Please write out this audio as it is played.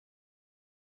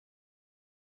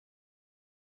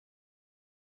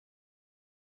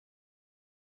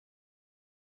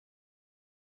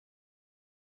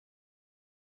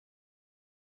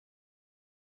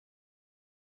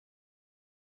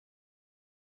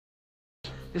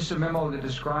This is a memo that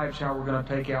describes how we're going to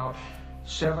take out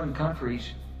 7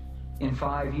 countries in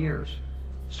 5 years,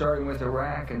 starting with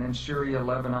Iraq and then Syria,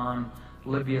 Lebanon,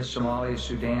 Libya, Somalia,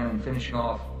 Sudan, and finishing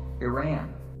off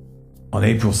Iran. On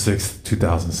April 6,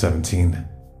 2017,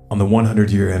 on the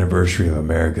 100-year anniversary of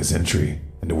America's entry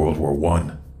into World War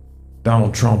I,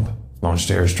 Donald Trump launched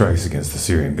airstrikes against the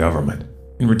Syrian government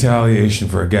in retaliation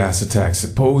for a gas attack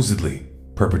supposedly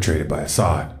perpetrated by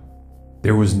Assad.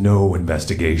 There was no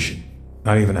investigation,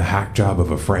 not even a hack job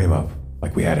of a frame-up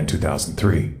like we had in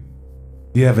 2003.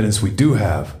 The evidence we do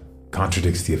have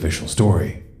contradicts the official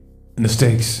story, and the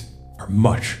stakes are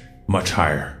much, much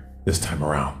higher this time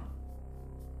around.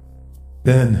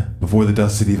 Then, before the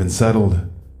dust had even settled,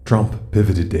 Trump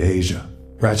pivoted to Asia,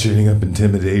 ratcheting up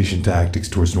intimidation tactics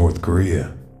towards North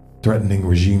Korea, threatening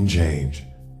regime change,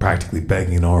 practically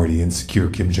begging an already insecure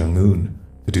Kim Jong-un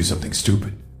to do something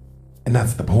stupid. And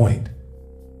that's the point.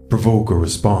 Provoke a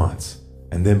response,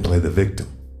 and then play the victim.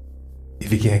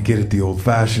 If he can't get it the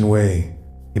old-fashioned way,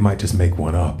 he might just make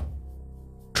one up.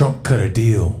 Trump cut a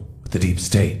deal with the deep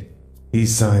state. He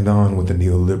signed on with the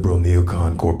neoliberal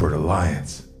neocon corporate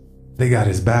alliance. They got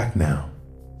his back now.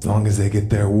 As long as they get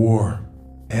their war,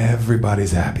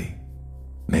 everybody's happy.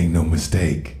 Make no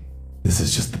mistake, this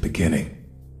is just the beginning.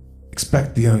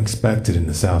 Expect the unexpected in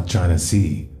the South China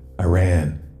Sea,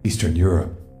 Iran, Eastern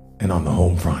Europe, and on the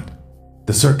home front.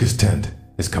 The circus tent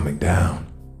is coming down.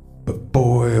 But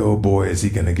boy, oh boy, is he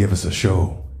gonna give us a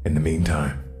show in the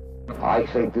meantime. I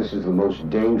think this is the most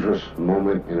dangerous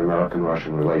moment in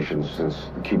American-Russian relations since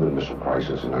the Cuban Missile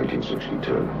Crisis in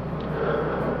 1962.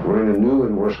 We're in a new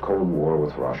and worse Cold War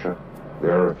with Russia.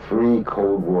 There are 3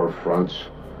 Cold War fronts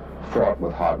fought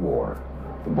with hot war.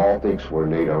 The Baltics, where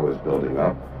NATO is building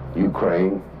up,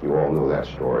 Ukraine, you all know that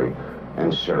story,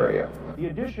 and Syria. The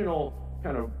additional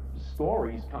kind of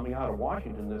stories coming out of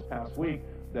Washington this past week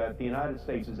that the United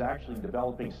States is actually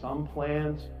developing some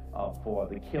plans for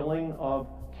the killing of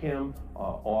Kim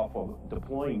or for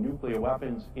deploying nuclear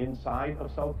weapons inside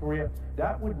of South Korea,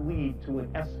 that would lead to an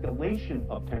escalation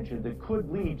of tension that could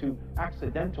lead to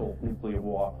accidental nuclear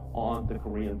war on the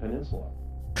Korean Peninsula.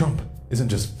 Trump isn't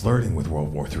just flirting with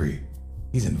World War III,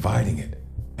 he's inviting it.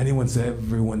 And he wants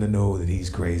everyone to know that he's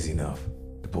crazy enough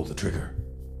to pull the trigger.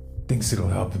 Thinks it'll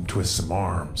help him twist some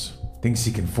arms. Thinks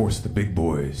he can force the big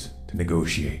boys to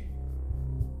negotiate.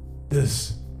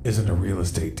 This isn't a real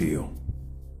estate deal,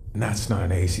 and that's not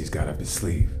an ace he's got up his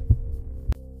sleeve.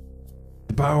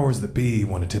 The powers that be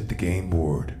want to tip the game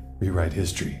board, rewrite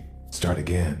history, start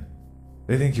again.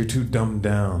 They think you're too dumbed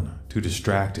down, too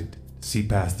distracted to see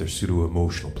past their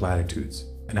pseudo-emotional platitudes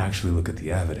and actually look at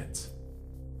the evidence.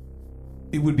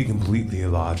 It would be completely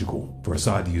illogical for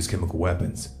Assad to use chemical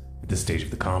weapons at this stage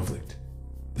of the conflict.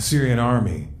 The Syrian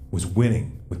army was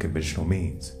winning with conventional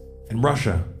means, and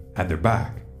Russia had their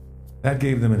back. That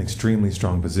gave them an extremely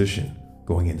strong position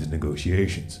going into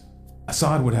negotiations.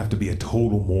 Assad would have to be a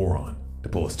total moron to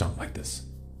pull a stunt like this,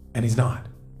 and he's not.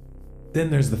 Then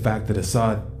there's the fact that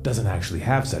Assad doesn't actually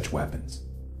have such weapons.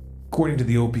 According to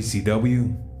the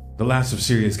OPCW, the last of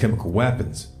Syria's chemical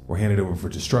weapons were handed over for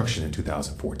destruction in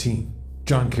 2014.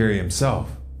 John Kerry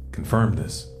himself confirmed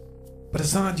this. But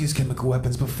Assad used chemical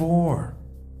weapons before.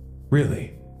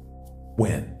 Really?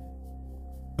 When?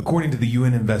 According to the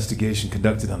UN investigation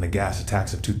conducted on the gas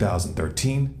attacks of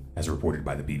 2013, as reported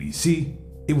by the BBC,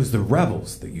 it was the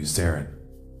rebels that used sarin,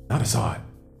 not Assad.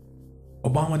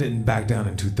 Obama didn't back down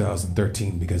in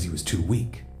 2013 because he was too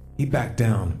weak. He backed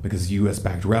down because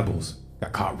US-backed rebels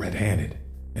got caught red-handed,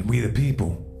 and we the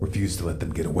people refused to let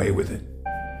them get away with it.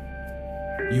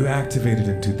 You activated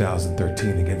in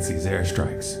 2013 against these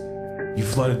airstrikes. You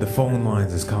flooded the phone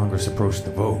lines as Congress approached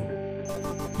the vote.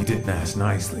 You didn't ask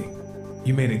nicely.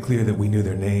 You made it clear that we knew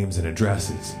their names and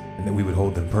addresses, and that we would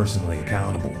hold them personally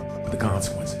accountable for the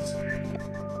consequences.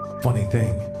 Funny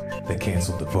thing, they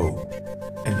canceled the vote,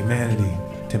 and humanity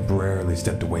temporarily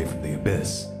stepped away from the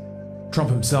abyss. Trump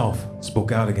himself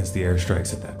spoke out against the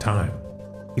airstrikes at that time.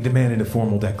 He demanded a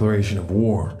formal declaration of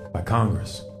war by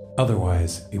Congress.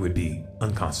 Otherwise, it would be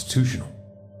unconstitutional.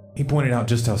 He pointed out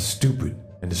just how stupid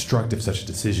and destructive such a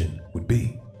decision would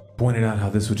be. Pointed out how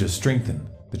this would just strengthen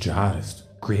the jihadists,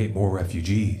 create more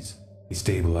refugees,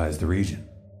 destabilize the region.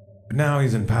 But now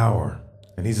he's in power,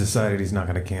 and he's decided he's not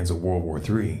going to cancel World War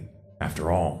III,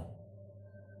 after all.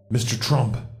 Mr.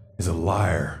 Trump is a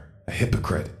liar, a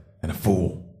hypocrite, and a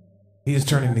fool. He is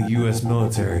turning the US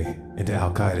military into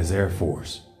Al-Qaeda's air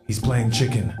force. He's playing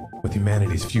chicken with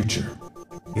humanity's future.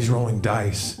 He's rolling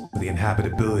dice with the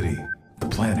inhabitability of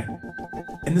the planet.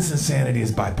 And this insanity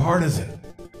is bipartisan.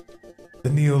 The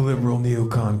neoliberal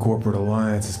neocon corporate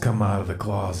alliance has come out of the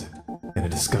closet. and a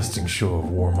disgusting show of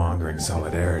warmongering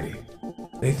solidarity.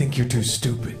 They think you're too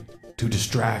stupid, too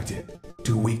distracted,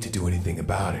 too weak to do anything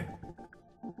about it.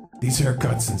 These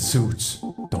haircuts and suits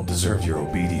don't deserve your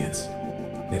obedience.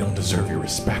 They don't deserve your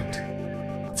respect.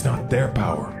 It's not their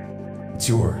power, it's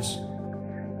yours.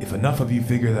 If enough of you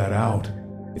figure that out,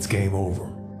 it's game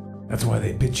over. That's why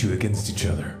they pit you against each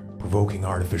other, provoking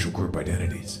artificial group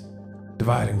identities.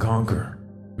 Divide and conquer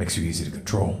makes you easy to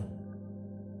control.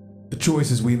 The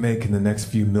choices we make in the next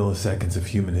few milliseconds of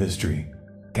human history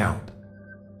count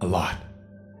a lot.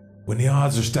 When the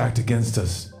odds are stacked against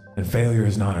us and failure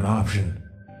is not an option,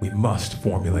 we must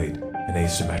formulate an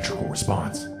asymmetrical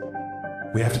response.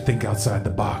 We have to think outside the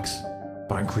box,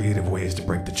 find creative ways to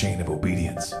break the chain of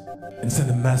obedience, and send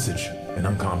a message in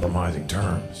uncompromising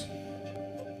terms.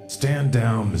 Stand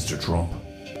down, Mr. Trump.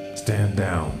 Stand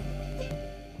down.